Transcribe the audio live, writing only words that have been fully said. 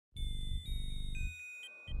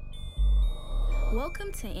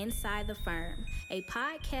Welcome to Inside the Firm, a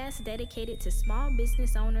podcast dedicated to small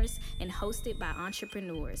business owners and hosted by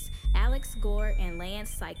entrepreneurs, Alex Gore and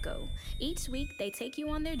Lance Psycho. Each week, they take you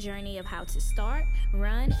on their journey of how to start,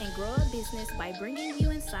 run, and grow a business by bringing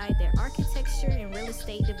you inside their architecture and real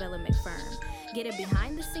estate development firm. Get a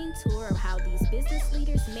behind-the-scenes tour of how these business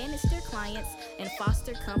leaders manage their clients and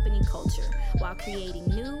foster company culture while creating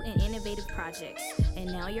new and innovative projects. And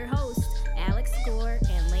now your hosts, Alex Gore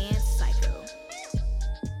and Lance Psycho.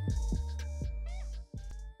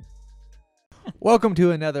 Welcome to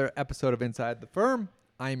another episode of Inside the Firm.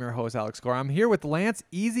 I'm your host, Alex Gore. I'm here with Lance,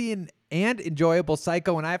 easy and enjoyable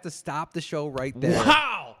Psycho, and I have to stop the show right there.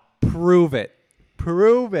 Wow! Prove it.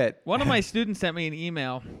 Prove it. One of my students sent me an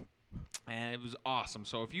email, and it was awesome.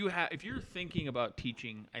 So if you're thinking about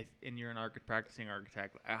teaching and you're an practicing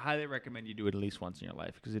architect, I highly recommend you do it at least once in your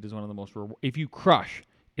life because it is one of the most if you crush,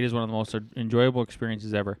 it is one of the most enjoyable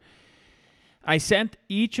experiences ever. I sent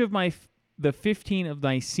each of the 15 of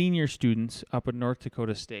my senior students up at North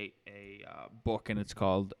Dakota State a book, and it's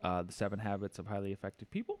called The 7 Habits of Highly Effective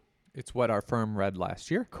People. It's what our firm read last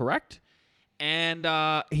year. Correct. And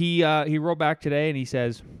he wrote back today, and he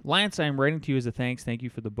says, Lance, I'm writing to you as a thanks. Thank you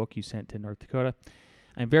for the book you sent to North Dakota.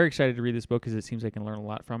 I'm very excited to read this book because it seems I can learn a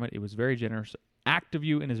lot from it. It was very generous act of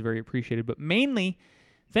you and is very appreciated. But mainly,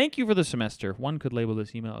 thank you for the semester. One could label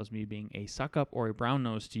this email as me being a suck-up or a brown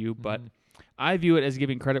nose to you, but I view it as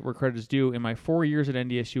giving credit where credit is due. In my 4 years at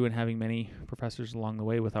NDSU and having many professors along the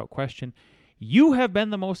way, without question, you have been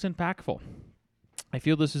the most impactful. I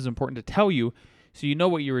feel this is important to tell you so you know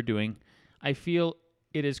what you are doing. I feel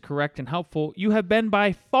it is correct and helpful. You have been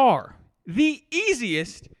by far the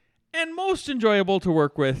easiest and most enjoyable to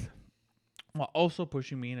work with, while also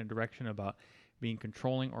pushing me in a direction about being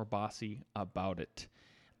controlling or bossy about it.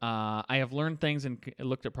 I have learned things and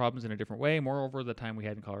looked at problems in a different way. Moreover, the time we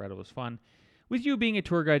had in Colorado was fun. With you being a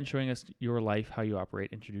tour guide and showing us your life, how you operate,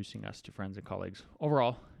 introducing us to friends and colleagues.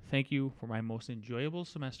 Overall, thank you for my most enjoyable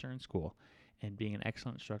semester in school and being an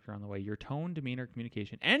excellent instructor on the way. Your tone, demeanor,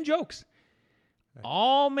 communication, and jokes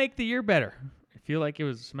all make the year better. I feel like it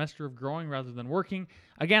was a semester of growing rather than working.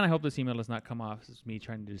 Again, I hope this email does not come off as me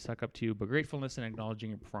trying to suck up to you, but gratefulness and acknowledging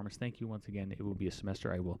your performance. Thank you once again. It will be a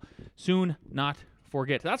semester I will soon not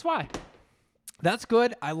forget. That's why. That's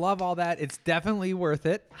good. I love all that. It's definitely worth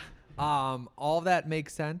it. All that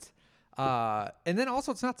makes sense. And then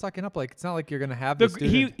also, it's not sucking up. Like, it's not like you're going to have this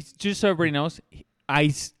student. Just so everybody knows, I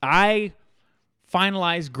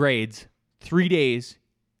finalized grades 3 days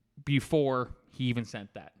before he even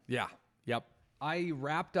sent that. Yeah. Yep. I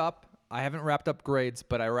haven't wrapped up grades,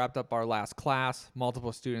 but I wrapped up our last class.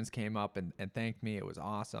 Multiple students came up and thanked me. It was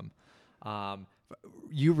awesome.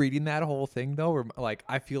 You reading that whole thing, though, like,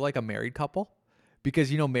 I feel like a married couple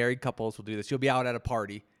because, married couples will do this. You'll be out at a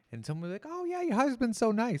party and someone will be like, oh, yeah, your husband's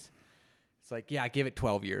so nice. It's like, yeah, give it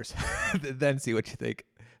 12 years. Then see what you think.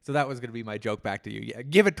 So that was going to be my joke back to you. Yeah,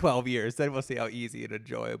 give it 12 years. Then we'll see how easy and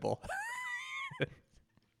enjoyable.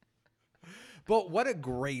 But what a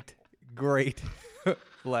great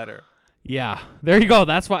letter. Yeah, there you go.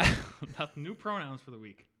 That's why. New pronouns for the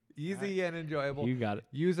week. Easy and enjoyable. You got it.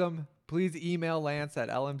 Use them. Please email Lance at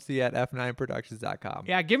lmc@f9productions.com.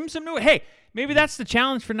 Yeah, give him some new. Hey, maybe that's the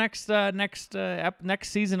challenge for next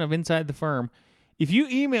season of Inside the Firm. If you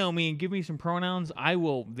email me and give me some pronouns, they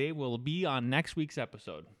will be on next week's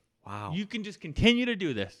episode. Wow. You can just continue to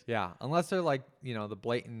do this. Yeah, unless they're like, the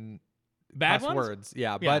blatant bad cuss words.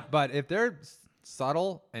 Yeah, but if they're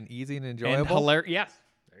subtle and easy and enjoyable, and hilarious. Yes,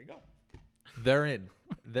 there you go. They're in.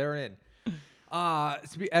 They're in.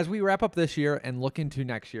 As we wrap up this year and look into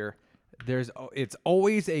next year, it's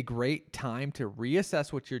always a great time to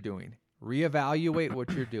reassess what you're doing, reevaluate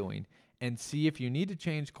what you're doing, and see if you need to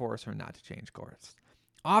change course or not to change course.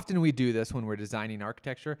 Often we do this when we're designing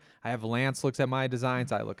architecture. I have Lance looks at my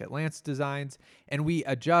designs, I look at Lance's designs, and we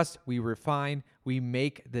adjust, we refine, we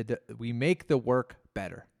make the work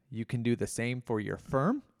better. You can do the same for your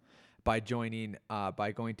firm by going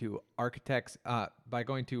to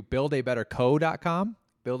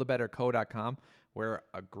buildabetterco.com, where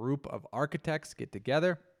a group of architects get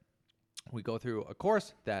together. We go through a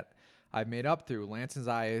course that I've made up through Lance and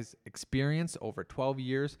I's experience over 12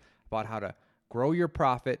 years about how to grow your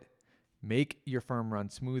profit, make your firm run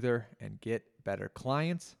smoother, and get better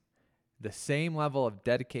clients. The same level of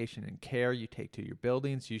dedication and care you take to your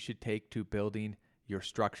buildings, you should take to building your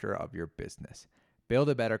structure of your business.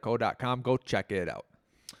 Buildabetterco.com. Go check it out.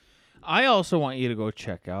 I also want you to go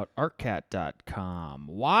check out artcat.com.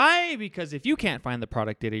 Why? Because if you can't find the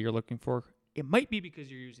product data you're looking for, It might be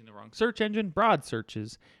because you're using the wrong search engine. Broad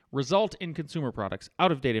searches result in consumer products,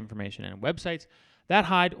 out-of-date information, and websites that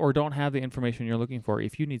hide or don't have the information you're looking for.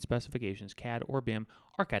 If you need specifications, CAD or BIM,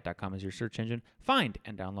 ARCAT.com is your search engine. Find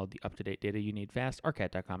and download the up-to-date data you need fast.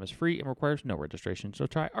 ARCAT.com is free and requires no registration, so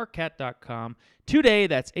try ARCAT.com today.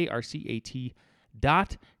 That's ARCAT.com.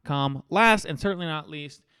 Last and certainly not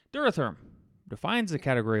least, Duratherm defines the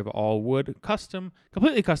category of all wood,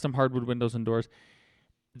 completely custom hardwood windows and doors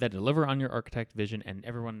that deliver on your architect vision, and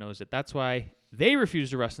everyone knows it. That's why they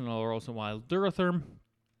refuse to rest on their laurels, and while Duratherm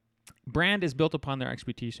brand is built upon their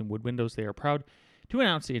expertise in wood windows, they are proud to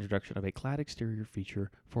announce the introduction of a clad exterior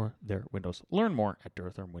feature for their windows. Learn more at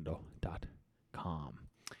durathermwindow.com.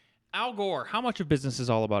 Al Gore, how much of business is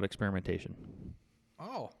all about experimentation?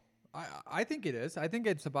 Oh, I think it is. I think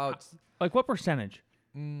it's about... Like what percentage?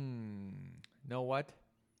 Know what?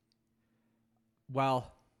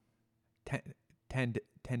 Well, 10 to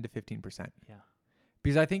 15%. Yeah.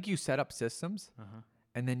 Because I think you set up systems,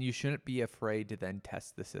 and then you shouldn't be afraid to then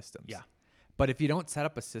test the systems. Yeah. But if you don't set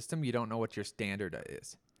up a system, you don't know what your standard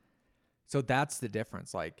is. So that's the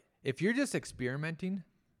difference. Like, if you're just experimenting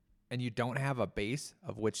and you don't have a base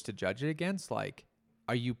of which to judge it against, like,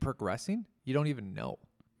 are you progressing? You don't even know.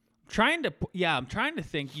 I'm trying to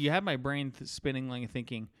think. You have my brain spinning, like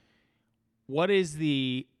thinking, what is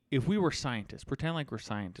the... If we were scientists, pretend like we're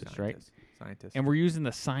scientists, right? Scientists. And we're using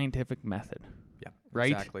the scientific method. Yeah,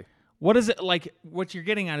 right? Exactly. What is it like? What you're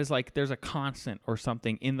getting at is like there's a constant or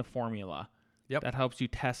something in the formula that helps you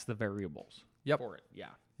test the variables for it. Yeah.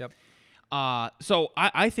 Yep. So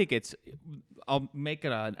I think I'll make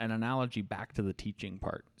it an analogy back to the teaching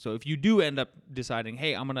part. So if you do end up deciding,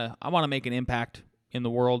 hey, I want to make an impact in the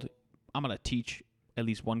world, I'm going to teach at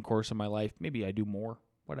least one course in my life. Maybe I do more,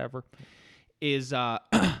 whatever. Is the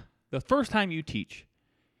first time you teach,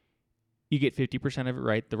 you get 50% of it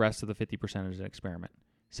right. The rest of the 50% is an experiment.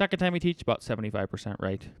 Second time you teach, about 75%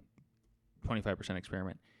 right, 25%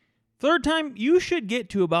 experiment. Third time, you should get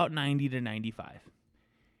to about 90 to 95.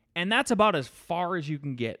 And that's about as far as you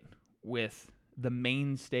can get with the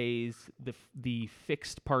mainstays, the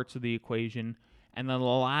fixed parts of the equation, and then the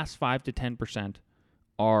last 5 to 10%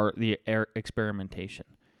 are the experimentation.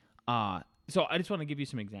 So I just want to give you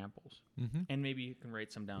some examples, and maybe you can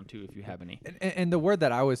write some down too if you have any. And the word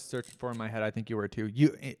that I was searching for in my head, I think you were too.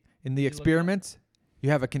 In the experiments, you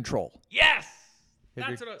have a control. Yes,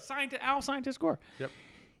 that's what a scientist score. Yep.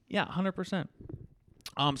 Yeah, 100%.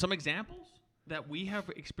 Some examples that we have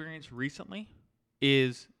experienced recently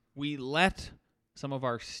is we let some of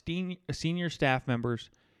our senior staff members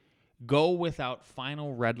go without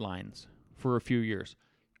final red lines for a few years.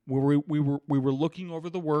 We were looking over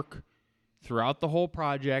the work throughout the whole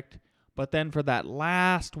project, but then for that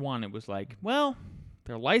last one, it was like, well,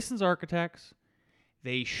 they're licensed architects.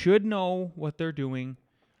 They should know what they're doing.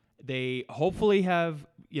 They hopefully have,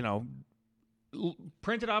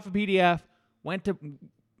 printed off a PDF,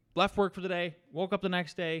 left work for the day, woke up the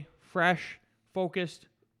next day, fresh, focused,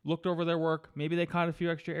 looked over their work. Maybe they caught a few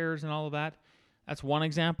extra errors and all of that. That's one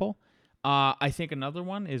example. I think another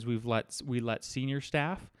one is we let senior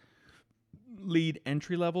staff lead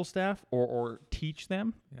entry-level staff or teach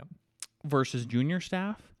them versus junior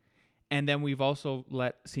staff. And then we've also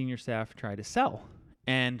let senior staff try to sell.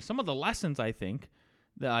 And some of the lessons, I think,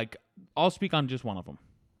 that I'll speak on just one of them.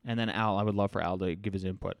 And then Al, I would love for Al to give his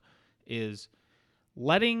input, is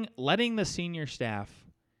letting the senior staff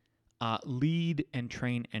lead and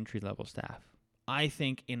train entry-level staff. I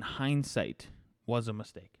think in hindsight was a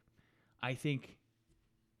mistake. I think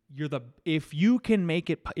if you make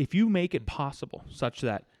it possible such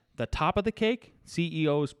that the top of the cake,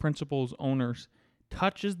 CEOs, principals, owners,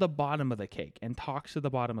 touches the bottom of the cake and talks to the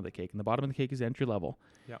bottom of the cake, and the bottom of the cake is entry level.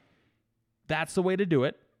 Yep. That's the way to do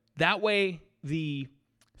it. That way the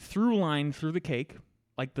through line through the cake,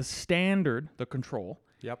 like the standard, the control,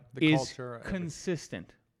 the is culture,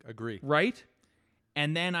 consistent. Agree. Right?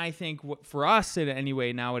 And then I think what for us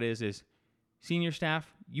anyway now it is senior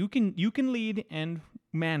staff, you can lead and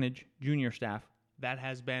manage junior staff. That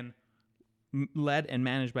has been led and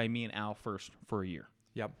managed by me and Al first for a year.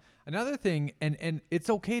 Yep. Another thing, and it's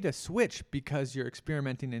okay to switch because you're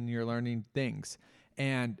experimenting and you're learning things.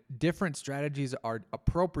 And different strategies are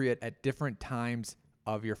appropriate at different times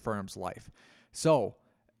of your firm's life. So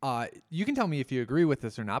you can tell me if you agree with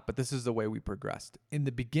this or not, but this is the way we progressed. In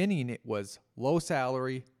the beginning, it was low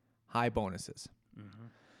salary, high bonuses. Mm-hmm.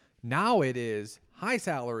 Now it is high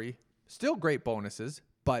salary, still great bonuses,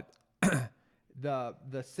 but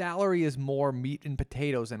the salary is more meat and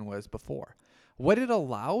potatoes than it was before. What it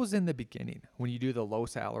allows in the beginning when you do the low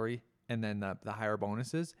salary and then the higher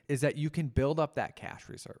bonuses is that you can build up that cash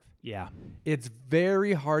reserve. Yeah. It's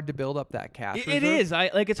very hard to build up that cash reserve. It is.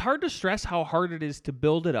 It's hard to stress how hard it is to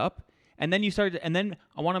build it up. And then and then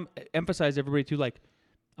I want to emphasize everybody too, like,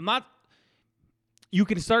 you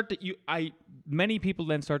can start to, many people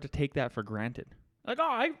then start to take that for granted. Like,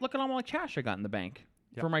 look at all my cash I got in the bank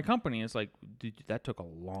for my company. It's like, dude, that took a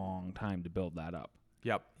long time to build that up.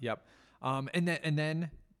 Yep. And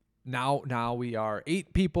then now we are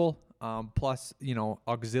 8 people, plus,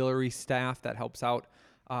 auxiliary staff that helps out.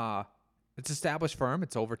 It's an established firm.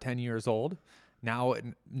 It's over 10 years old. Now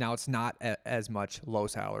it's not as much low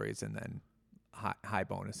salaries and then high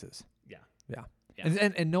bonuses. Yeah.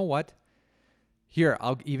 And know what? Here,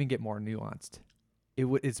 I'll even get more nuanced.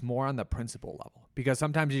 It's more on the principal level, because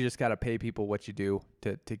sometimes you just got to pay people what you do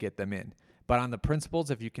to get them in. But on the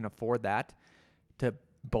principals, if you can afford that to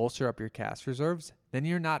bolster up your cash reserves, then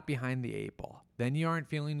you're not behind the 8 ball. Then you aren't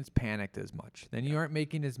feeling as panicked as much. Then you aren't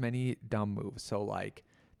making as many dumb moves. So, like,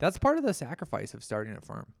 that's part of the sacrifice of starting a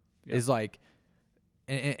firm is like,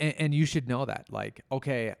 and you should know that. Like,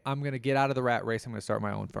 okay, I'm going to get out of the rat race. I'm going to start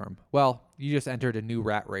my own firm. Well, you just entered a new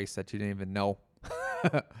rat race that you didn't even know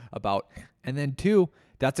about. And then 2,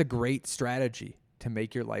 that's a great strategy to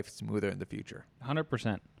make your life smoother in the future.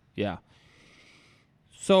 100%. Yeah.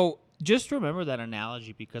 So just remember that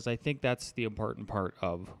analogy, because I think that's the important part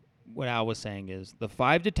of what Al was saying is the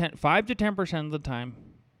 5 to 10% of the time,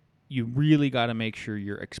 you really got to make sure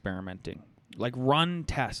you're experimenting. Like, run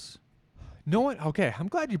tests. No one. Okay, I'm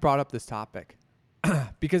glad you brought up this topic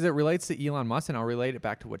because it relates to Elon Musk, and I'll relate it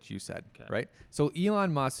back to what you said, right? So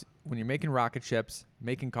Elon Musk, when you're making rocket ships,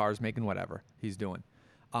 making cars, making whatever he's doing,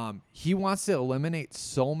 he wants to eliminate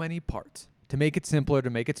so many parts to make it simpler, to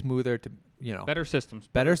make it smoother, to, better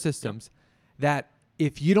systems, that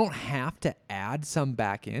if you don't have to add some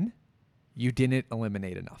back in, you didn't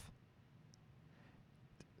eliminate enough.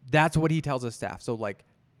 That's what he tells his staff. So, like,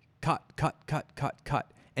 cut.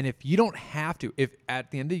 And if you don't have to, if at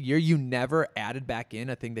the end of the year you never added back in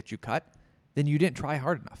a thing that you cut, then you didn't try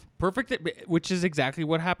hard enough. Perfect, which is exactly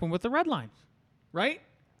what happened with the red lines, right?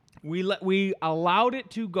 We allowed it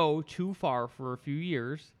to go too far for a few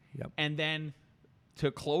years, and then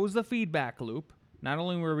to close the feedback loop, not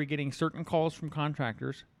only were we getting certain calls from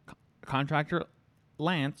contractors, contractor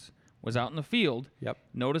Lance was out in the field,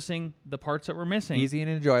 noticing the parts that were missing. Easy and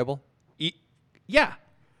enjoyable.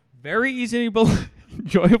 Very easy and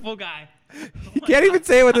enjoyable guy. You can't even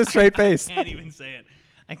say it with a straight face. I can't even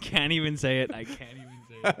say it.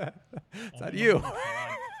 It's not you.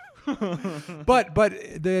 But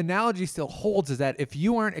the analogy still holds, is that if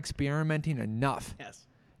you aren't experimenting enough,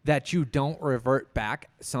 that you don't revert back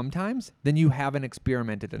sometimes, then you haven't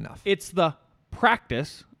experimented enough. It's the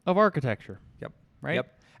practice of architecture. Right?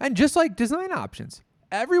 And just like design options,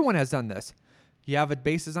 everyone has done this. You have a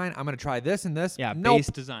base design. I'm going to try this and this. Base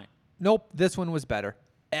design. Nope, this one was better.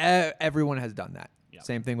 Everyone has done that.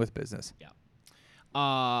 Same thing with business.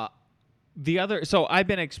 So I've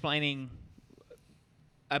been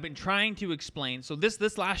trying to explain. So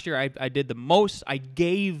this last year I did the most. I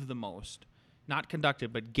gave the most, not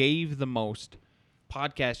conducted, but gave the most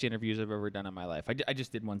podcast interviews I've ever done in my life. I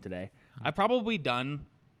just did one today. I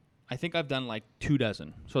think I've done like 2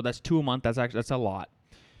 dozen. So that's 2 a month. That's a lot.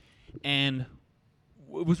 And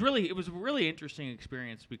it was a really interesting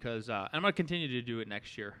experience because I'm going to continue to do it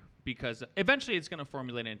next year, because eventually it's going to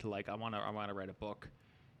formulate into, like, I want to write a book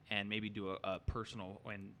and maybe do a personal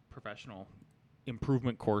and professional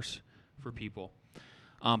improvement course for people.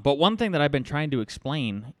 But one thing that I've been trying to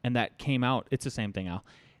explain, and that came out, it's the same thing, Al,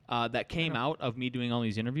 that came out of me doing all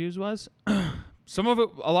these interviews was some of it,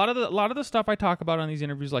 a lot of the stuff I talk about on these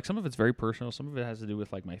interviews, like, some of it's very personal, some of it has to do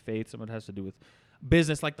with, like, my faith, some of it has to do with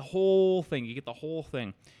business, like the whole thing. You get the whole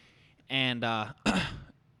thing. And a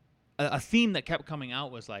theme that kept coming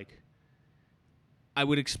out was, like, I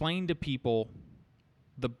would explain to people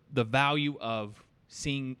the value of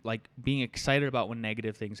seeing, like, being excited about when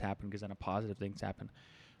negative things happen, because then positive things happen.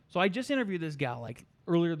 So I just interviewed this gal, like,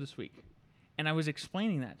 earlier this week, and I was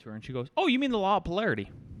explaining that to her, and she goes, "Oh, you mean the law of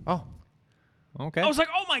polarity?" Oh, okay. I was like,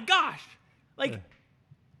 "Oh my gosh, like,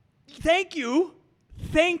 thank you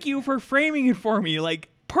for framing it for me. Like,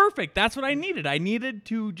 perfect. That's what I needed. I needed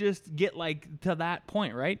to just get, like, to that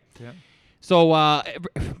point, right?" Yeah. So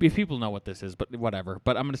if people know what this is, but whatever.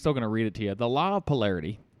 But I'm still going to read it to you. The law of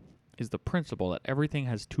polarity is the principle that everything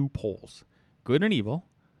has 2 poles: good and evil,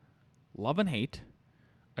 love and hate,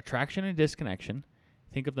 attraction and disconnection.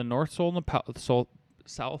 Think of the North Pole and the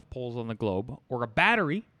South Poles on the globe, or a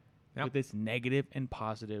battery with its negative and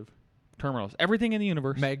positive terminals. Everything in the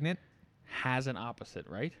universe magnet has an opposite,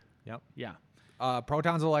 right? Yep. Yeah.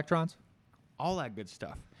 Protons, electrons. all that good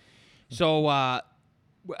stuff. So I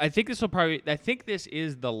think this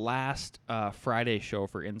is the last Friday show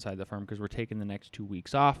for Inside the Firm because we're taking the next 2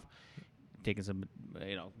 weeks off, taking some,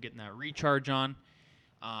 getting that recharge on.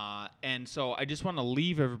 And so I just want to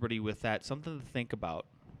leave everybody with that, something to think about,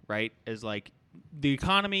 right? Is like the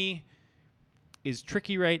economy is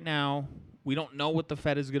tricky right now. We don't know what the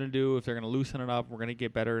Fed is going to do, if they're going to loosen it up, we're going to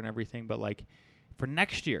get better and everything. But like for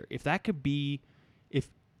next year, if that could be, if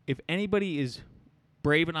anybody is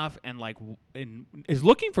brave enough and is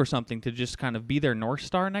looking for something to just kind of be their North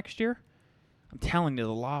Star next year, I'm telling you,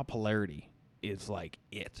 the law of polarity is like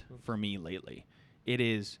it for me lately. It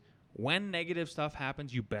is when negative stuff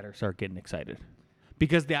happens, you better start getting excited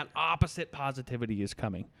because that opposite positivity is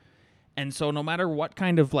coming. And so no matter what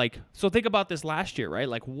kind of so think about this last year, right?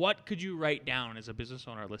 Like what could you write down as a business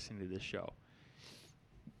owner listening to this show?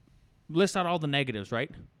 List out all the negatives,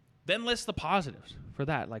 right? Then list the positives for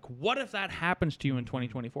that. Like what if that happens to you in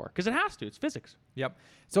 2024? Because it has to. It's physics. Yep.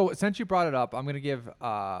 So since you brought it up, I'm going to give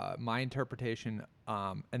my interpretation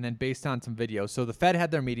and then based on some videos. So the Fed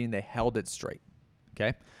had their meeting. They held it straight.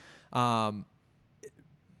 Okay. The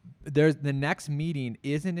next meeting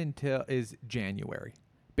is January.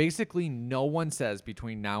 Basically, no one says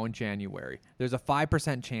between now and January, there's a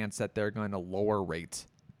 5% chance that they're going to lower rates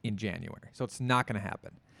in January. So it's not going to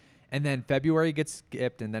happen. And then February gets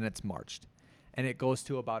skipped, and then it's Marched. And it goes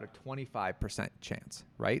to about a 25% chance,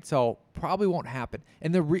 right? So probably won't happen.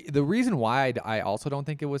 And the reason why I also don't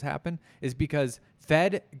think it was happen is because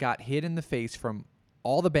Fed got hit in the face from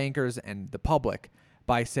all the bankers and the public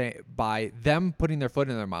by them putting their foot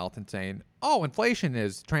in their mouth and saying, oh, inflation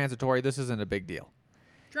is transitory. This isn't a big deal.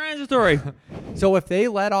 Transitory. So if they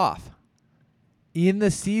let off in the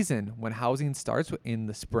season when housing starts in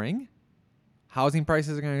the spring, housing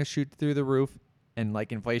prices are going to shoot through the roof and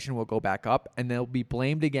inflation will go back up and they'll be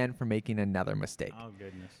blamed again for making another mistake. Oh,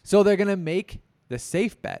 goodness. So they're going to make the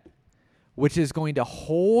safe bet, which is going to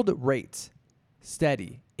hold rates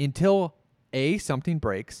steady until A, something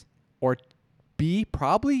breaks, or B,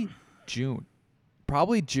 probably June.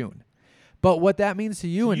 But what that means to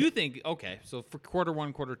you, So and you think so for quarter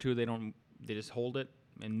one, quarter two, they just hold it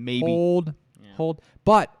and maybe hold.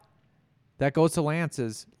 But that goes to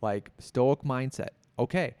Lance's stoic mindset.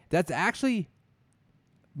 Okay, that's actually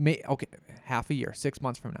half a year, 6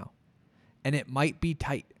 months from now, and it might be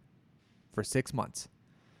tight for 6 months.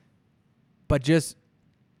 But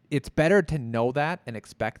it's better to know that and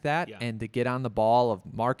expect that and to get on the ball of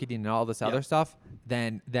marketing and all this other stuff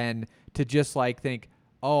than to just think,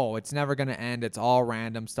 oh, it's never going to end. It's all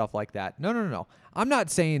random stuff like that. No. I'm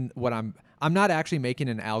not saying I'm not actually making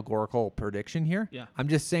an allegorical prediction here. Yeah. I'm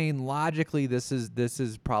just saying logically this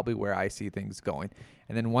is probably where I see things going.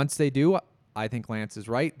 And then once they do, I think Lance is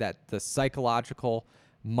right that the psychological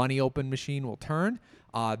money open machine will turn.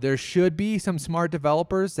 There should be some smart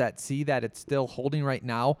developers that see that it's still holding right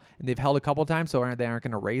now, and they've held a couple times, so they aren't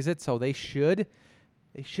going to raise it. So they should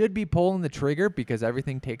be pulling the trigger because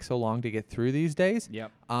everything takes so long to get through these days.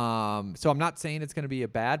 Yep. So I'm not saying it's going to be a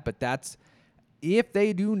bad, but if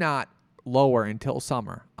they do not lower until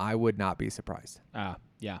summer, I would not be surprised.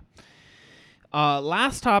 Yeah.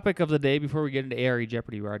 Last topic of the day before we get into A.R.E.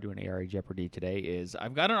 Jeopardy. We are doing A.R.E. Jeopardy today.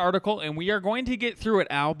 I've got an article, and we are going to get through it,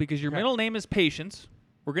 Al, because your middle name is Patience.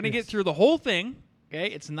 We're going to get through the whole thing. Okay,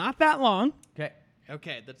 it's not that long.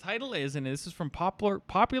 Okay. The title is, and this is from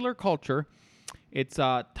Popular Culture. It's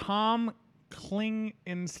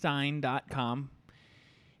TomKlingenstein.com.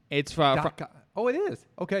 It's oh, it is.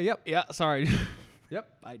 Okay. Yep. Yeah. Sorry.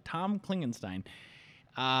 Yep. By Tom Klingenstein.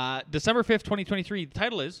 December 5th, 2023. The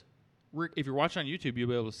title is, if you're watching on YouTube, you'll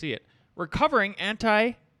be able to see it. Recovering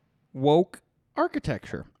Anti-Woke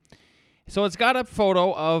Architecture. So it's got a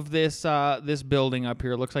photo of this building up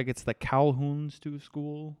here. It looks like it's the Calhoun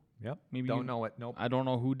School. Yep. Maybe don't know it. Nope. I don't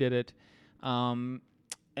know who did it. And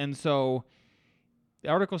so the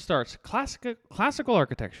article starts, classical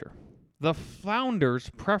architecture, the founder's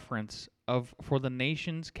preference for the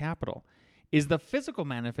nation's capital, is the physical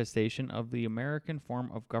manifestation of the American form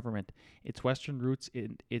of government. Its Western roots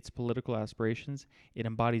in its political aspirations. It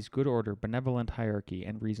embodies good order, benevolent hierarchy,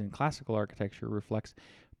 and reason. Classical architecture reflects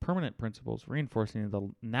permanent principles, reinforcing the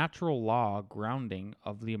natural law grounding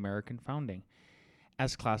of the American founding.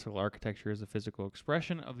 As classical architecture is a physical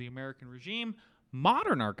expression of the American regime,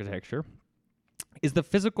 modern architecture is the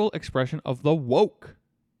physical expression of the woke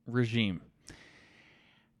regime.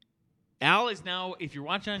 Al is now, if you're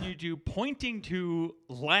watching on YouTube, pointing to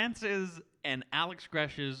Lance's and Alex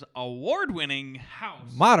Gresh's award-winning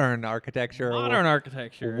house. Modern architecture. Modern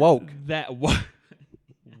architecture. Woke.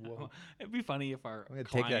 It'd be funny if our I'm gonna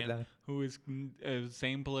take that client, down. who is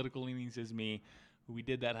same political leanings as me, who we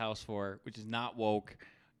did that house for, which is not woke,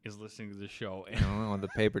 is listening to the show. I don't know. The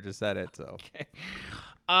paper just said it. So Okay.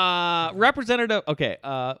 Representative. Okay.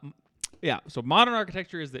 Yeah. So modern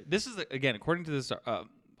architecture is again, according to this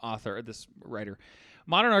author, this writer,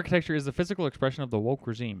 modern architecture is the physical expression of the woke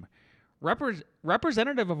regime.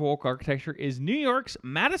 Representative of woke architecture is New York's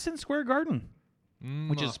Madison Square Garden,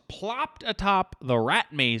 which is plopped atop the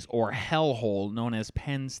rat maze or hellhole known as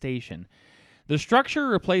Penn Station. The structure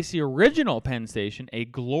replaced the original Penn Station, a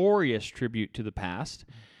glorious tribute to the past,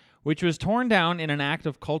 which was torn down in an act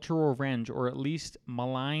of cultural revenge or at least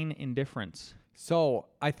malign indifference. So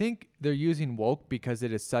I think they're using woke because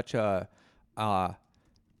it is such a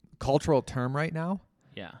cultural term right now.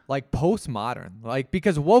 Yeah. Like postmodern, like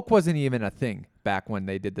because woke wasn't even a thing back when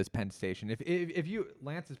they did this Penn Station. If you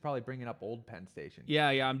Lance is probably bringing up old Penn Station. Yeah.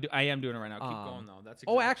 I am doing it right now. Keep going though. That's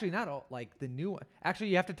Actually not all, like the new one. Actually,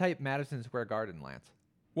 you have to type Madison Square Garden, Lance.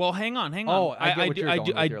 Well, hang on. Oh, I get what you're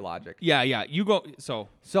going with your logic. Yeah. You go.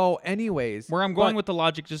 So, anyways, where I'm going with the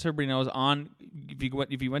logic, just so everybody knows, if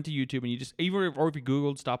you went to YouTube and you just or if you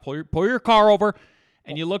Googled pull your car over,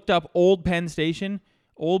 and you looked up old Penn Station.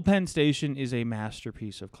 Old Penn Station is a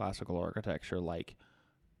masterpiece of classical architecture. Like,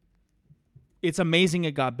 it's amazing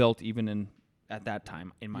it got built even at that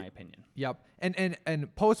time, in my opinion. Yep.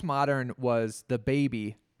 And postmodern was the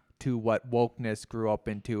baby to what wokeness grew up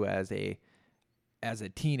into as a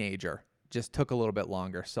teenager. Just took a little bit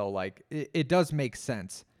longer. So like it does make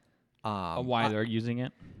sense. Why they're using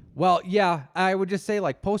it? Well, yeah, I would just say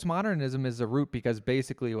like postmodernism is the root because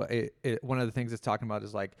basically one of the things it's talking about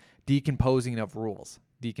is like decomposing of rules,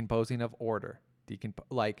 decomposing of order,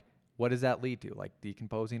 like what does that lead to? Like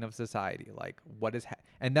decomposing of society, like what is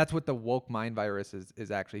and that's what the woke mind virus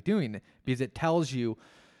is actually doing because it tells you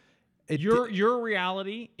your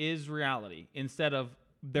reality is reality instead of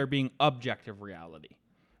there being objective reality.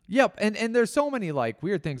 Yep, and there's so many like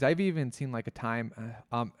weird things. I've even seen like a time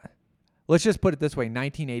let's just put it this way,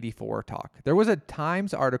 1984 talk. There was a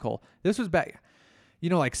Times article. This was back,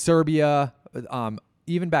 like Serbia.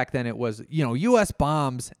 Even back then it was, U.S.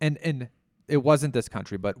 bombs. And it wasn't this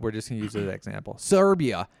country, but we're just going to use it as an example.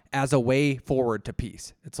 Serbia as a way forward to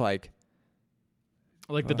peace. It's like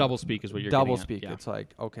the double speak is what you're double getting at. speak. Yeah. It's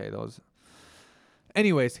like, okay, those.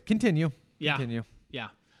 Anyways, continue. Yeah. Continue. Yeah.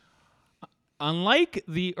 Unlike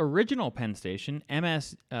the original Penn Station,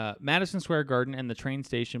 Madison Square Garden and the train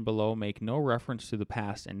station below make no reference to the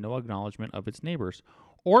past and no acknowledgement of its neighbors.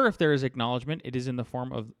 Or if there is acknowledgement, it is in the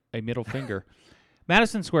form of a middle finger.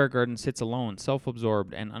 Madison Square Garden sits alone,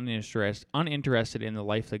 self-absorbed, and uninterested in the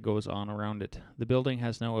life that goes on around it. The building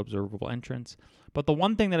has no observable entrance. But the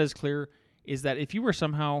one thing that is clear is that if you were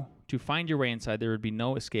somehow to find your way inside, there would be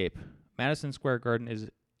no escape. Madison Square Garden is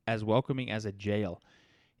as welcoming as a jail.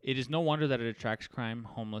 It is no wonder that it attracts crime,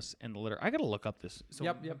 homeless, and the litter. I got to look up this. So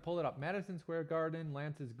Yep, pull it up. Madison Square Garden.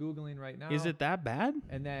 Lance is Googling right now. Is it that bad?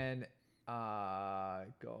 And then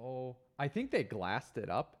go. I think they glassed it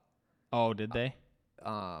up. Oh, did they?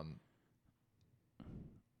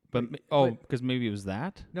 Because maybe it was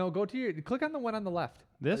that? No, click on the one on the left.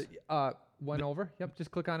 This? One over. Yep, just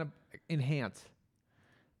click on enhance.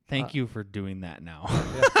 Thank you for doing that now.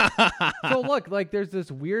 So look, like there's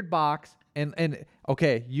this weird box and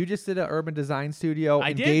okay, you just did an urban design studio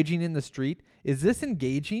engaging in the street. Is this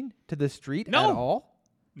engaging to the street at all?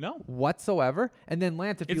 No. Whatsoever. And then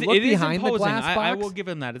Lance, if you look behind the glass box, I will give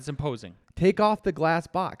him that. It's imposing. Take off the glass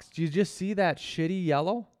box. Do you just see that shitty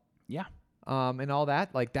yellow? Yeah. And all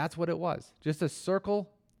that? Like that's what it was. Just a circle,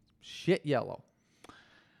 shit yellow.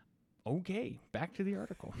 Okay, back to the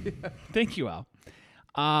article. Thank you, Al.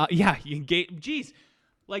 Yeah, geez,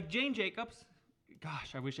 like Jane Jacobs.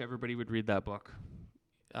 Gosh, I wish everybody would read that book.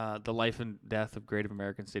 The Life and Death of Great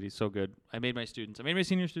American Cities. So good. I made my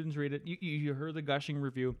senior students read it. You heard the gushing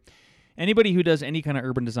review. Anybody who does any kind of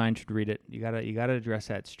urban design should read it. You gotta address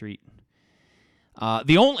that street.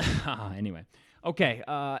 Anyway. Okay.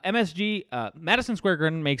 MSG. Madison Square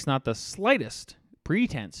Garden makes not the slightest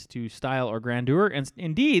pretense to style or grandeur, and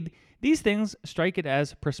indeed, these things strike it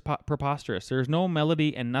as preposterous. There is no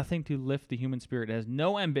melody and nothing to lift the human spirit. It has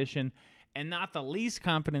no ambition and not the least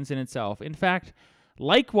confidence in itself. In fact,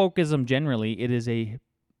 like wokeism generally, it is a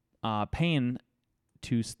pain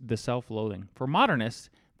to the self-loathing. For modernists,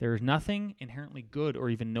 there is nothing inherently good or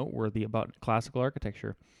even noteworthy about classical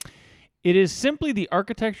architecture. It is simply the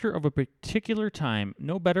architecture of a particular time,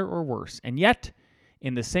 no better or worse. And yet,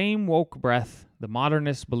 in the same woke breath, the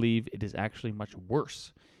modernists believe it is actually much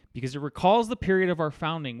worse, because it recalls the period of our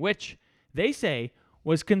founding, which, they say,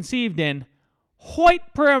 was conceived in, white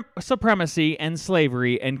supremacy and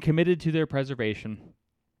slavery and committed to their preservation.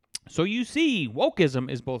 So you see, wokeism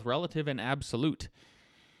is both relative and absolute.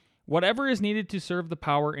 Whatever is needed to serve the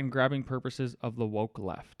power and grabbing purposes of the woke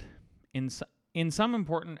left. In some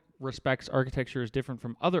important respects, architecture is different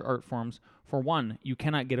from other art forms. For one, you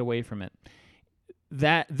cannot get away from it.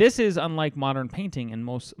 This is unlike modern painting and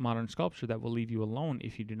most modern sculpture that will leave you alone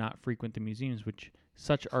if you do not frequent the museums which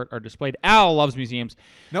such art are displayed. Al loves museums.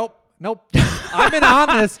 Nope. I've been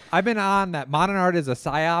on this. I've been on that modern art is a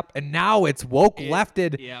psyop, and now it's woke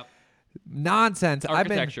lefted nonsense.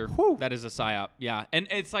 Architecture. That is a psyop. Yeah, and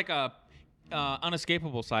it's like a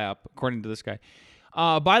unescapable psyop, according to this guy.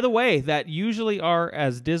 By the way, that usually are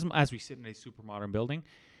as dismal as we sit in a super modern building.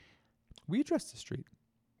 We addressed the street.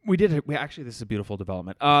 We did it. Actually, this is a beautiful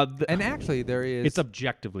development. And actually, there is... It's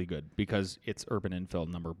objectively good because it's urban infill,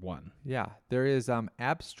 number one. Yeah. There is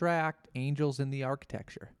abstract angels in the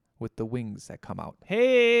architecture with the wings that come out.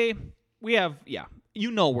 Hey, we have... Yeah. You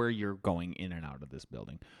know where you're going in and out of this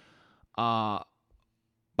building.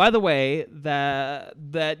 By the way,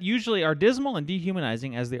 that usually are dismal and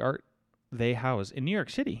dehumanizing as the art they house. In New York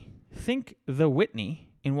City, think the Whitney.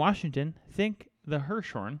 In Washington, think the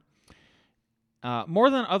Hirshhorn. More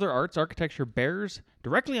than other arts, architecture bears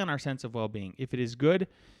directly on our sense of well-being. If it is good,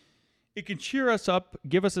 it can cheer us up,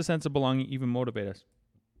 give us a sense of belonging, even motivate us.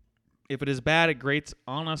 If it is bad, it grates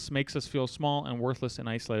on us, makes us feel small and worthless and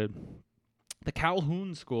isolated. The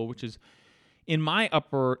Calhoun School, which is in my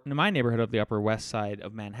neighborhood of the Upper West Side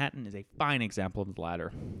of Manhattan, is a fine example of the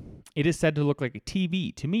latter. It is said to look like a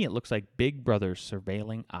TV. To me, it looks like Big Brother's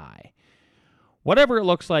surveilling eye. Whatever it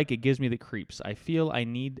looks like, it gives me the creeps. I feel I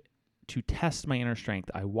need to test my inner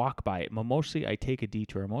strength. I walk by it. Mostly, I take a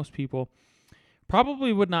detour. Most people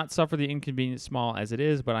probably would not suffer the inconvenience small as it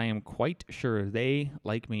is, but I am quite sure they,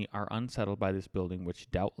 like me, are unsettled by this building,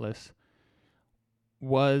 which doubtless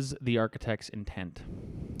was the architect's intent.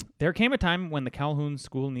 There came a time when the Calhoun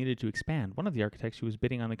School needed to expand. One of the architects who was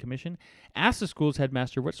bidding on the commission asked the school's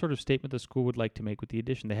headmaster what sort of statement the school would like to make with the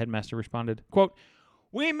addition. The headmaster responded, quote,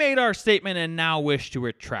 "We made our statement and now wish to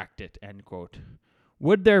retract it," end quote.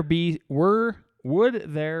 Would there were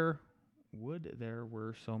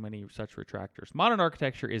so many such retractors? Modern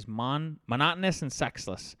architecture is monotonous and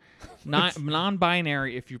sexless,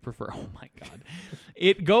 non-binary if you prefer. Oh my God!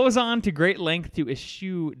 It goes on to great length to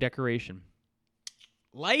eschew decoration,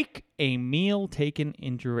 like a meal taken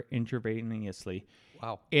intravenously.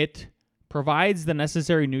 Wow! It provides the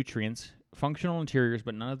necessary nutrients, functional interiors,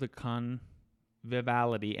 but none of the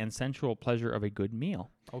conviviality and sensual pleasure of a good meal.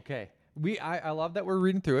 Okay. I love that we're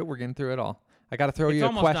reading through it. We're getting through it all. I got to throw you a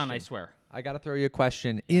question. It's almost done, I swear. I got to throw you a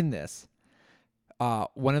question in this.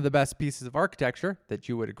 One of the best pieces of architecture that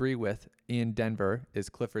you would agree with in Denver is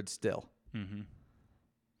Clifford Still. Mm-hmm.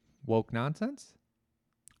 Woke nonsense?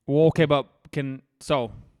 Well, okay, but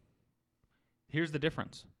here's the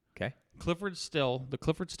difference. Okay. The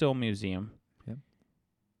Clifford Still Museum.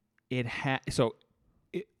 Yep.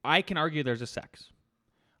 I can argue there's a sex.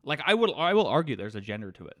 Like I will argue there's a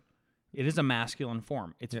gender to it. It is a masculine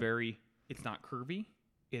form. It's it's not curvy.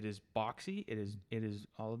 It is boxy. It is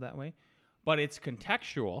all of that way, but it's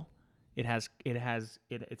contextual. It's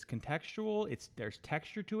contextual. There's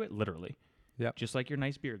texture to it, literally. Yep. Just like your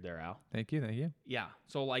nice beard there, Al. Thank you. Yeah.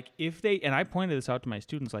 So like and I pointed this out to my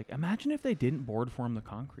students, like imagine if they didn't board form the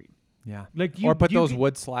concrete. Yeah. Like or put those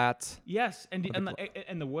wood slats. Yes, and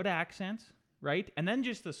the wood accents. Right? And then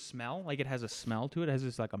just the smell, like it has a smell to it. It has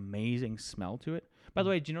this like amazing smell to it. By the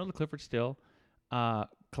way, do you know the Clifford Still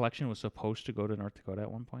collection was supposed to go to North Dakota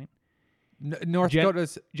at one point? North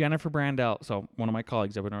Dakota's... Jennifer Brandel, so one of my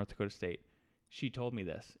colleagues up at North Dakota State, she told me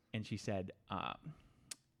this, and she said,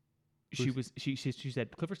 she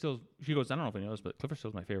said, Clifford Still, she goes, I don't know if you know this, but Clifford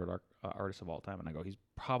Still's my favorite artist of all time. And I go, he's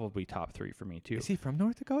probably top 3 for me too. Is he from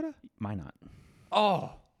North Dakota? Why not?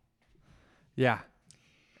 Oh. Yeah.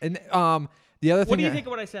 And the other thing... What do you think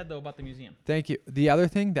of what I said, though, about the museum? Thank you. The other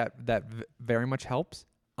thing that very much helps,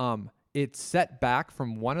 it's set back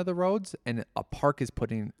from one of the roads, and a park is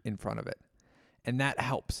put in front of it. And that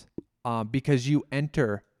helps because you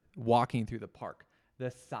enter walking through the park.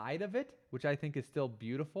 The side of it, which I think is still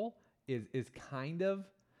beautiful, is kind of...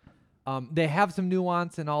 they have some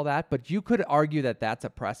nuance and all that, but you could argue that that's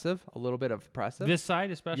oppressive, a little bit of oppressive. This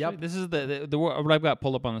side especially? Yep. This is the what I've got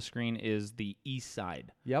pulled up on the screen is the east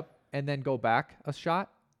side. Yep. And then go back a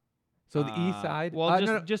shot. So the east side.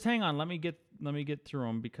 Well, just hang on. Let me get through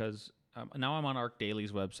them because now I'm on Arc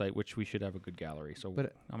Daily's website, which we should have a good gallery. So I'm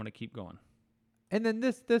going to keep going. And then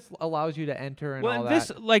this allows you to enter and all that.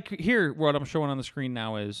 This, like here, what I'm showing on the screen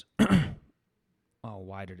now is, oh,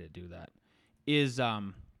 why did it do that?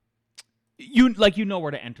 you know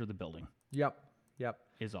where to enter the building. Yep.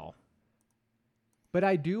 Is all. But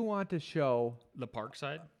I do want to show The park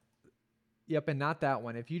side? Yep, and not that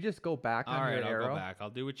one. If you just go back on your arrow. I'll go back. I'll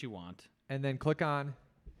do what you want. And then click on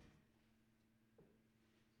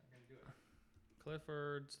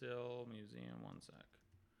Clifford Still Museum. 1 sec.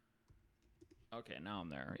 Okay, now I'm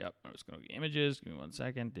there. Yep, I'm just going to go images. Give me 1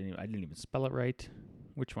 second. I didn't even spell it right.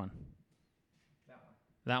 Which one?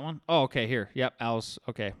 That one? Oh, okay, here. Yep, Alice.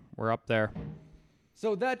 Okay, we're up there.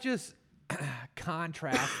 So that just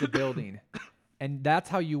contrasts the building. And that's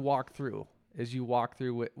how you walk through, is you walk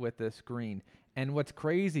through with this screen. And what's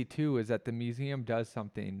crazy, too, is that the museum does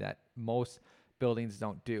something that most buildings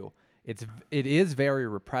don't do. It is very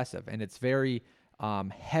repressive, and it's very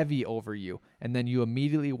heavy over you. And then you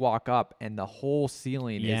immediately walk up, and the whole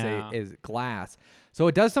ceiling is glass. So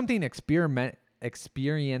it does something experientially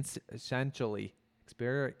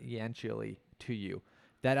to you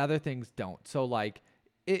that other things don't. So, like,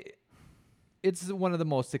 it's one of the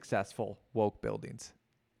most successful woke buildings.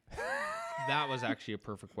 That was actually a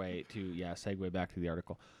perfect way to, segue back to the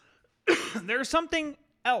article. There's something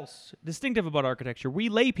else distinctive about architecture. We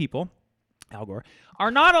lay people, Al Gore,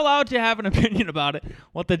 are not allowed to have an opinion about it.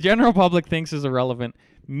 What the general public thinks is irrelevant.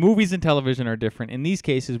 Movies and television are different. In these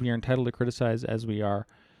cases, we are entitled to criticize as we are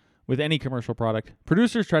with any commercial product.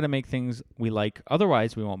 Producers try to make things we like,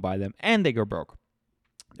 otherwise we won't buy them, and they go broke.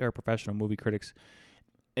 There are professional movie critics,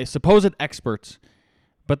 supposed experts,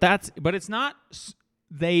 but it's not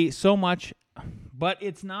they so much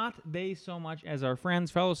as our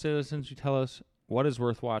friends, fellow citizens who tell us what is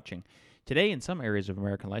worth watching. Today, in some areas of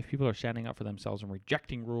American life, people are standing up for themselves and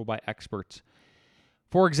rejecting rule by experts.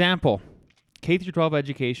 For example, K-12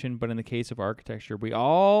 education, but in the case of architecture, we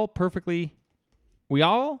all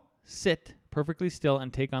sit perfectly still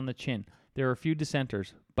and take on the chin. There are a few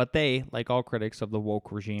dissenters, but they, like all critics of the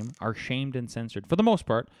woke regime, are shamed and censored. For the most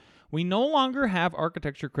part, we no longer have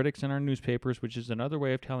architecture critics in our newspapers, which is another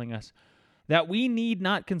way of telling us that we need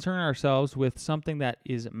not concern ourselves with something that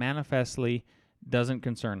is manifestly does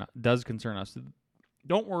concern us.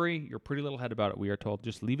 Don't worry your pretty little head about it, we are told.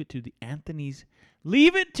 Just leave it to the Anthony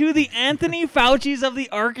Faucis of the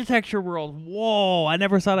architecture world. Whoa, I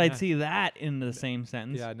never thought I'd see that in the same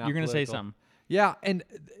sentence. Yeah, You're going to say something. Yeah, and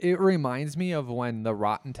it reminds me of when the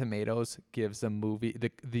Rotten Tomatoes gives a movie,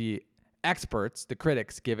 the experts, the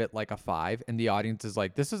critics give it like a 5, and the audience is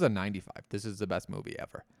like, this is a 95. This is the best movie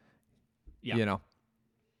ever. Yeah. You know?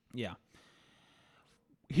 Yeah.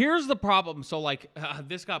 Here's the problem. So, like,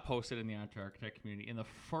 this got posted in the anti-architect community. It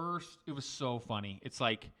was so funny. It's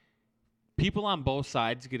like people on both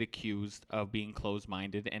sides get accused of being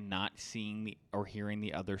closed-minded and not seeing or hearing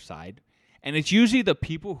the other side. And it's usually the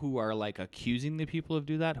people who are, like, accusing the people of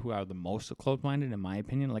do that who are the most closed-minded, in my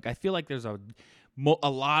opinion. Like, I feel like there's a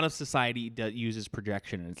lot of society that uses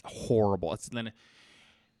projection, and it's horrible.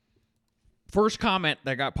 First comment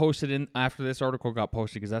that got posted in after this article got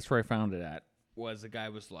posted, because that's where I found it at, was the guy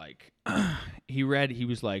was like, he's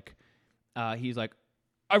like,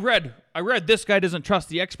 I read this guy doesn't trust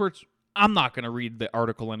the experts. I'm not going to read the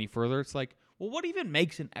article any further. It's like, well, what even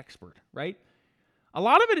makes an expert, right? A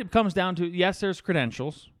lot of it comes down to, yes, there's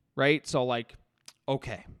credentials, right? So, like,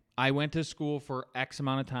 okay, I went to school for X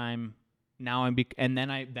amount of time. Now and then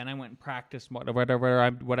I went and practiced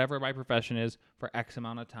whatever my profession is for X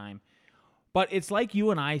amount of time. But it's like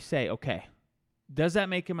you and I say, okay, does that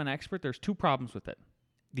make him an expert? There's two problems with it.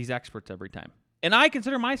 These experts every time. And I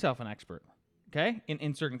consider myself an expert, okay,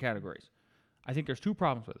 in certain categories. I think there's two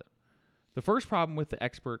problems with it. The first problem with the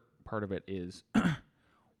expert part of it is,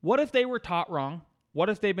 what if they were taught wrong? What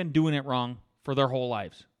if they've been doing it wrong for their whole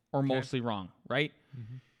lives, or mostly wrong, right?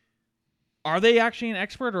 Mm-hmm. Are they actually an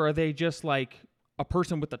expert, or are they just like a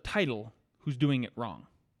person with a title who's doing it wrong,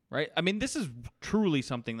 right? I mean, this is truly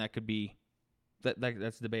something that could be,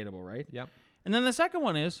 that's debatable, right? Yep. And then the second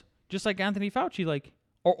one is, just like Anthony Fauci, like,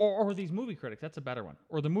 or these movie critics, that's a better one,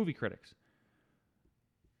 or the movie critics.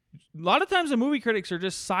 A lot of times the movie critics are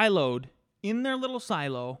just siloed in their little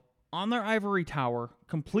silo, on their ivory tower,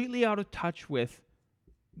 completely out of touch with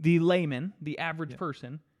the layman, the average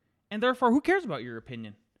person, and therefore, who cares about your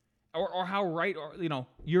opinion? Or how right, or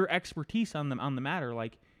your expertise on the matter.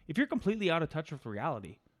 Like, if you're completely out of touch with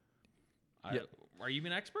reality, are you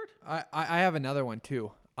an expert? I have another one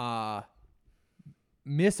too.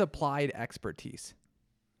 Misapplied expertise,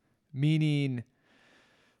 meaning.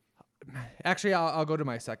 Actually, I'll go to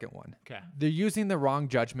my second one. Okay. They're using the wrong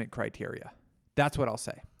judgment criteria. That's what I'll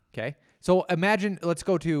say. Okay. So imagine, let's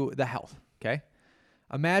go to the health. Okay.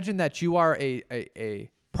 Imagine that you are a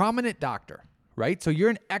prominent doctor. Right? So you're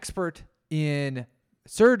an expert in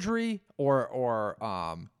surgery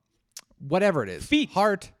or whatever it is. Feet.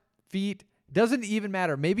 Heart, feet, doesn't even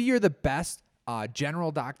matter. Maybe you're the best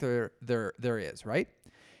general doctor there is, right?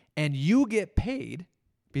 And you get paid,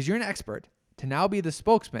 because you're an expert, to now be the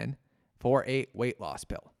spokesman for a weight loss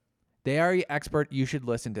pill. They are an expert. You should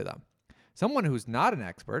listen to them. Someone who's not an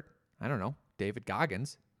expert, I don't know, David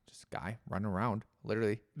Goggins, just a guy running around,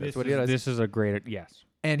 literally. That's what he does. This is a great, yes.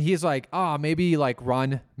 And he's like, maybe like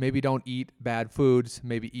run, maybe don't eat bad foods,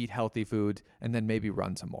 maybe eat healthy foods, and then maybe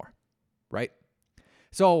run some more, right?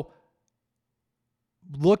 So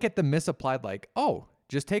look at the misapplied, like,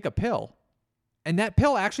 just take a pill. And that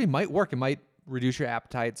pill actually might work. It might reduce your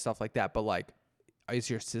appetite, stuff like that. But like, is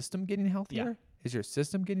your system getting healthier? Yeah. Is your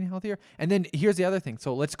system getting healthier? And then here's the other thing.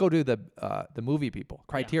 So let's go to the movie people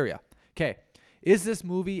criteria. Okay. Is this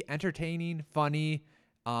movie entertaining, funny,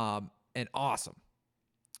 and awesome?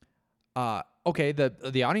 Okay,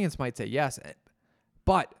 the audience might say yes,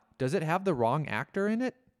 but does it have the wrong actor in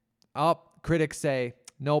it? Critics say,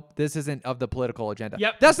 nope, this isn't of the political agenda.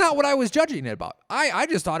 Yep. That's not what I was judging it about. I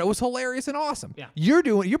just thought it was hilarious and awesome. Yeah.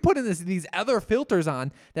 You're putting these other filters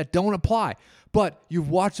on that don't apply. But you've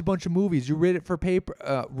watched a bunch of movies, you read it for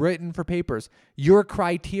written for papers. Your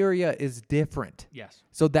criteria is different. Yes.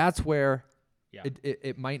 So that's where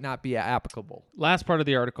it might not be applicable. Last part of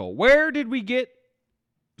the article. Where did we get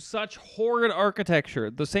such horrid architecture?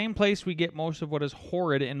 The same place we get most of what is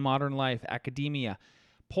horrid in modern life, academia.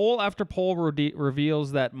 Poll after poll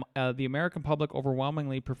reveals that the American public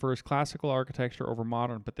overwhelmingly prefers classical architecture over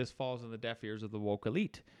modern, but this falls on the deaf ears of the woke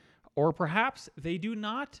elite. Or perhaps they do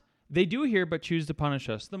not. They do hear but choose to punish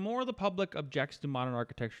us. The more the public objects to modern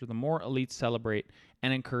architecture, the more elites celebrate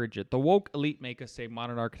and encourage it. The woke elite make us say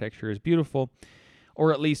modern architecture is beautiful,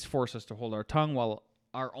 or at least force us to hold our tongue, while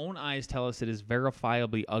our own eyes tell us it is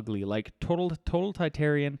verifiably ugly. Like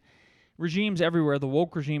totalitarian regimes everywhere, the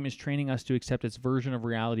woke regime is training us to accept its version of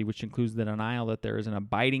reality, which includes the denial that there is an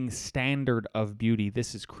abiding standard of beauty.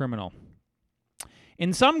 This is criminal.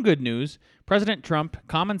 In some good news, President Trump,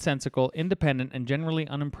 commonsensical, independent, and generally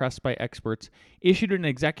unimpressed by experts, issued an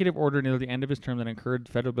executive order near the end of his term that encouraged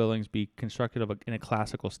federal buildings be constructed in a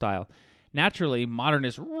classical style. Naturally,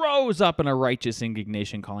 modernists rose up in a righteous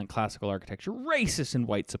indignation, calling classical architecture racist and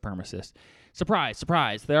white supremacist. Surprise,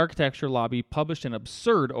 surprise, the architecture lobby published an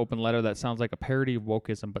absurd open letter that sounds like a parody of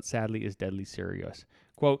wokeism, but sadly is deadly serious.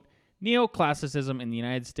 Quote, neoclassicism in the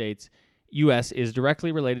United States, U.S., is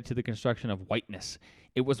directly related to the construction of whiteness.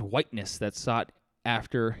 It was whiteness that sought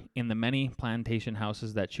after in the many plantation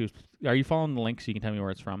houses that choose... Are you following the link so you can tell me where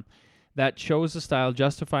it's from? That chose the style,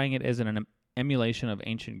 justifying it as an emulation of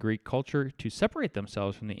ancient Greek culture to separate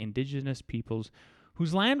themselves from the indigenous peoples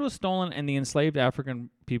whose land was stolen and the enslaved African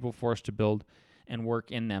people forced to build and work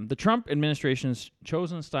in them. The Trump administration's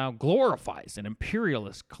chosen style glorifies an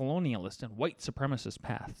imperialist, colonialist, and white supremacist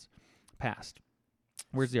past.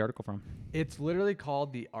 Where's the article from? It's literally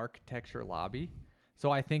called the Architecture Lobby.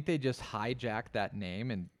 So I think they just hijacked that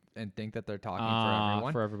name and think that they're talking for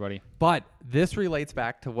everyone. For everybody. But this relates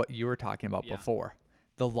back to what you were talking about before.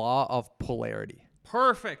 The law of polarity.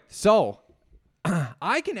 Perfect. So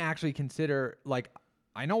I can actually consider, like,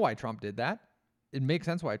 I know why Trump did that. It makes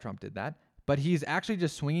sense why Trump did that. But he's actually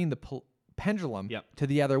just swinging the pendulum to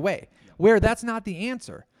the other way, where that's not the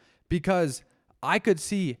answer. Because I could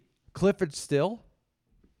see Clifford Still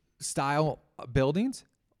style buildings,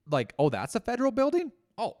 like, that's a federal building?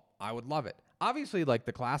 Oh, I would love it. Obviously, like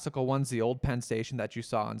the classical ones, the old Penn Station that you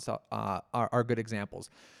saw are good examples.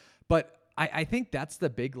 But I think that's the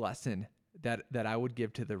big lesson that I would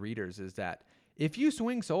give to the readers is that if you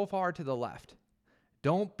swing so far to the left,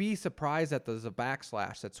 don't be surprised that there's a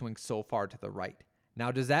backslash that swings so far to the right. Now,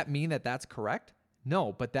 does that mean that that's correct?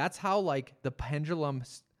 No, but that's how, like, the pendulum,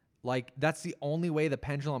 like, that's the only way the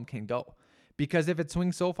pendulum can go. Because if it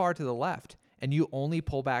swings so far to the left and you only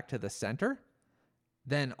pull back to the center,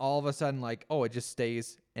 then all of a sudden, like, it just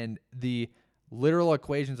stays. And the literal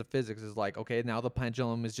equations of physics is like, okay, now the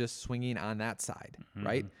pendulum is just swinging on that side,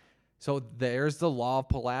 right? So there's the law of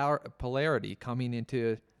polarity coming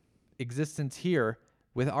into existence here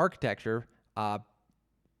with architecture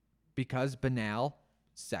because banal,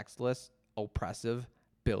 sexless, oppressive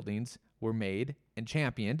buildings were made and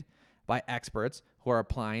championed by experts who are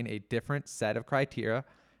applying a different set of criteria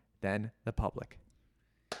than the public.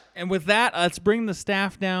 And with that, let's bring the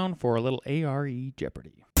staff down for a little A.R.E.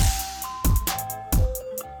 Jeopardy.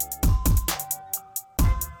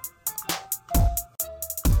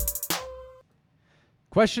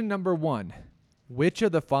 Question number 1. Which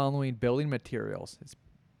of the following building materials is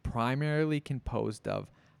primarily composed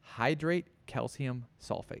of hydrate calcium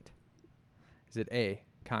sulfate? Is it A,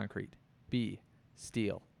 concrete, B,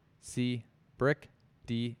 steel, C, brick,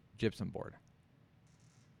 D, gypsum board?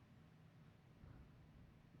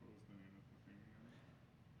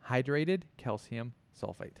 Hydrated calcium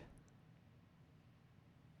sulfate.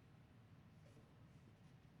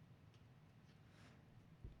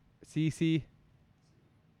 C.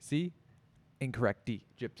 Incorrect. D.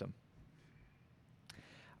 Gypsum.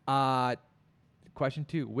 Question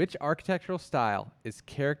 2. Which architectural style is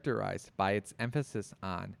characterized by its emphasis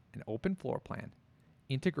on an open floor plan,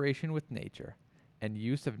 integration with nature, and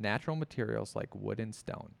use of natural materials like wood and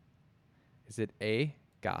stone? Is it A.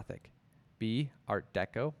 Gothic, B. Art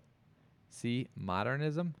Deco, C.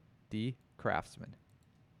 Modernism, D. Craftsman?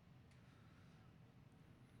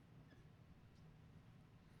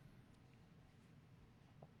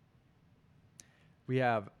 We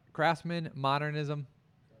have Craftsman, Modernism,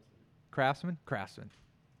 Craftsman.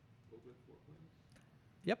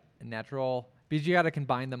 Yep, and natural, because you got to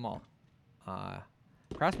combine them all.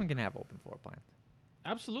 Craftsman can have open floor plans.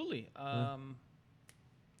 Absolutely.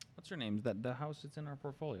 What's her name? The house that's in our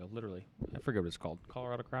portfolio, literally. I forget what it's called.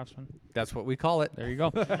 Colorado Craftsman. That's what we call it. There you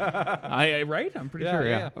go. Right? I'm pretty sure.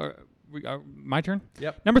 Yeah. My turn?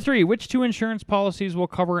 Yep. Number 3, which 2 insurance policies will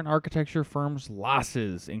cover an architecture firm's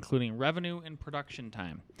losses, including revenue and production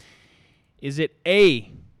time? Is it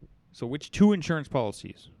A, so which 2 insurance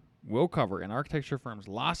policies will cover an architecture firm's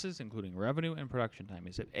losses, including revenue and production time?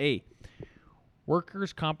 Is it A,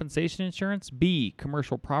 workers' compensation insurance, B,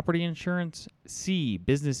 commercial property insurance, C,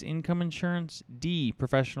 business income insurance, D,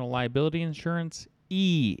 professional liability insurance,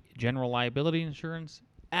 E, general liability insurance,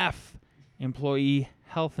 F, employee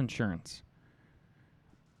health insurance?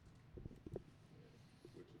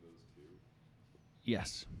 Which of those 2?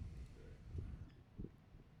 Yes.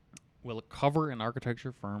 Will it cover an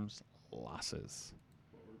architecture firm's losses?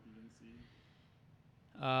 What were B and C?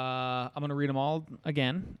 I'm going to read them all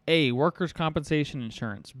again. A, workers' compensation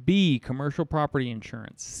insurance. B, commercial property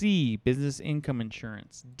insurance. C, business income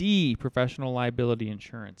insurance. D, professional liability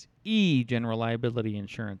insurance. E, general liability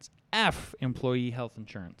insurance. F, employee health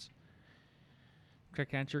insurance.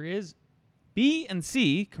 Correct answer is B and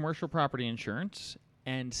C, commercial property insurance,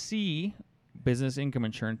 and C, business income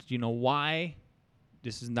insurance. Do you know why?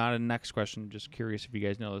 This is not a next question. Just curious if you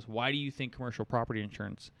guys know this. Why do you think commercial property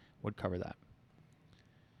insurance would cover that?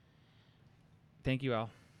 Thank you, Al.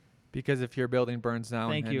 Because if your building burns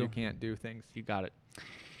down Thank and you. you can't do things. You got it.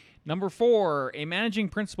 Number 4, a managing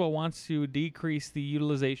principal wants to decrease the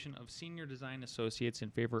utilization of senior design associates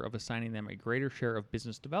in favor of assigning them a greater share of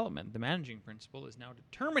business development. The managing principal is now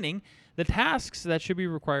determining the tasks that should be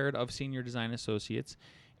required of senior design associates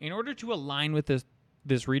in order to align with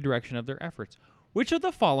this redirection of their efforts. Which of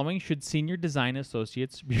the following should senior design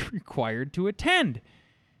associates be required to attend?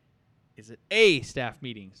 Is it A, staff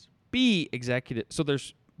meetings, B, executive? So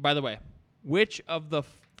there's, by the way, which 3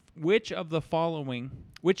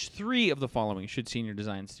 of the following should senior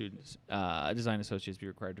design students, design associates be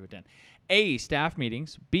required to attend? A, staff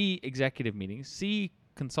meetings, B, executive meetings, C,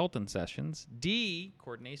 consultant sessions, D,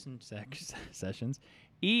 coordination sessions,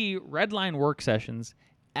 E, redline work sessions,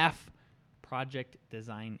 F, project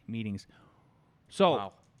design meetings.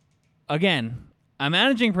 So, again, a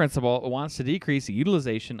managing principal wants to decrease the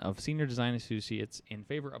utilization of senior design associates in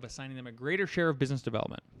favor of assigning them a greater share of business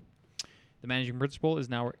development. The managing principal is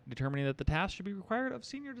now determining that the task should be required of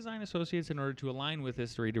senior design associates in order to align with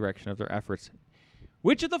this redirection of their efforts.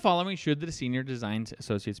 Which of the following should the senior design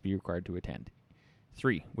associates be required to attend?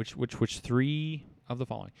 3. Which 3 of the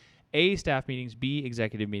following? A, staff meetings, B,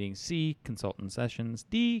 executive meetings, C, consultant sessions,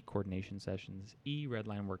 D, coordination sessions, E,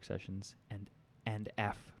 redline work sessions, and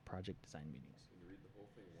F, project design meetings. Can you read the whole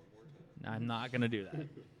thing one more time? I'm not going to do that.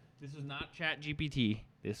 This was not ChatGPT.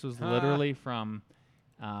 This was literally from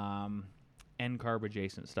NCARB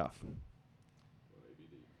adjacent stuff. What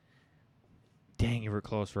ABD? Dang, you were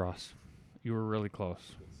close, Ross. You were really close.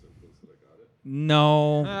 It's so close that I got it.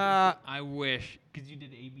 No. I wish. Because you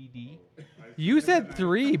did ABD. You said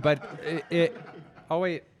 3, but it oh,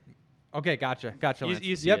 wait. Okay, gotcha. Lance.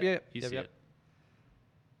 You see yep, it. Yep, You yep, see yep. it.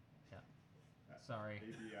 Yeah. Sorry.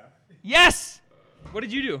 ABF? Yes! What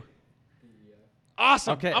did you do?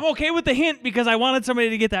 Awesome. Okay. I'm okay with the hint because I wanted somebody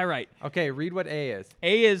to get that right. Okay, read what A is.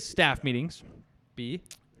 A is staff meetings, B.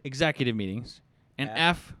 executive meetings, and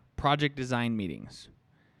F, project design meetings.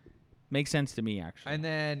 Makes sense to me, actually. And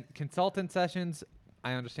then consultant sessions,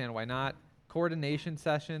 I understand why not. Coordination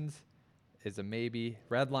sessions is a maybe.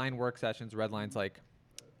 Redline work sessions, redline's like,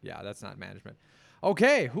 yeah, that's not management.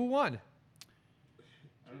 Okay, who won?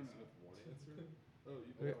 I don't know. One answer? Oh,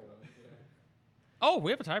 you both won. Oh,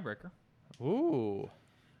 we have a tiebreaker. Ooh.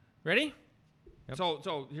 Ready? Yep.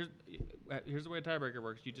 So here's the way a tiebreaker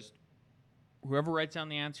works. You just, whoever writes down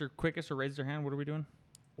the answer quickest or raises their hand, what are we doing?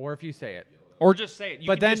 Or if you say it. Or just say it. You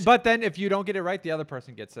But can then, just- but then, if you don't get it right, the other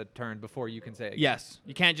person gets a turn before you can say it. Yes.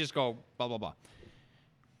 You can't just go blah, blah, blah.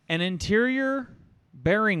 An interior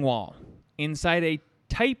bearing wall inside a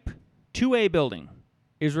Type 2A building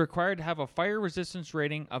is required to have a fire resistance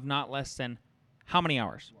rating of not less than how many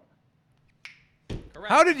hours? Correct.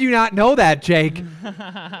 How did you not know that, Jake?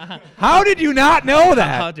 How did you not know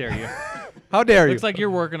that? How dare you? How dare you? Looks like you're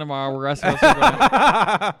working tomorrow. The rest of us are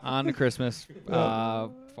going on to Christmas.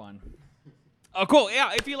 Fun. Oh, cool.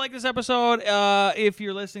 Yeah, if you like this episode, if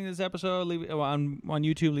you're listening to this episode, leave on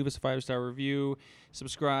YouTube, leave us a 5-star review,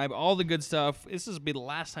 subscribe, all the good stuff. This will be the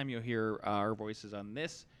last time you'll hear our voices on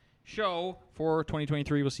this show for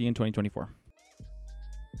 2023. We'll see you in 2024.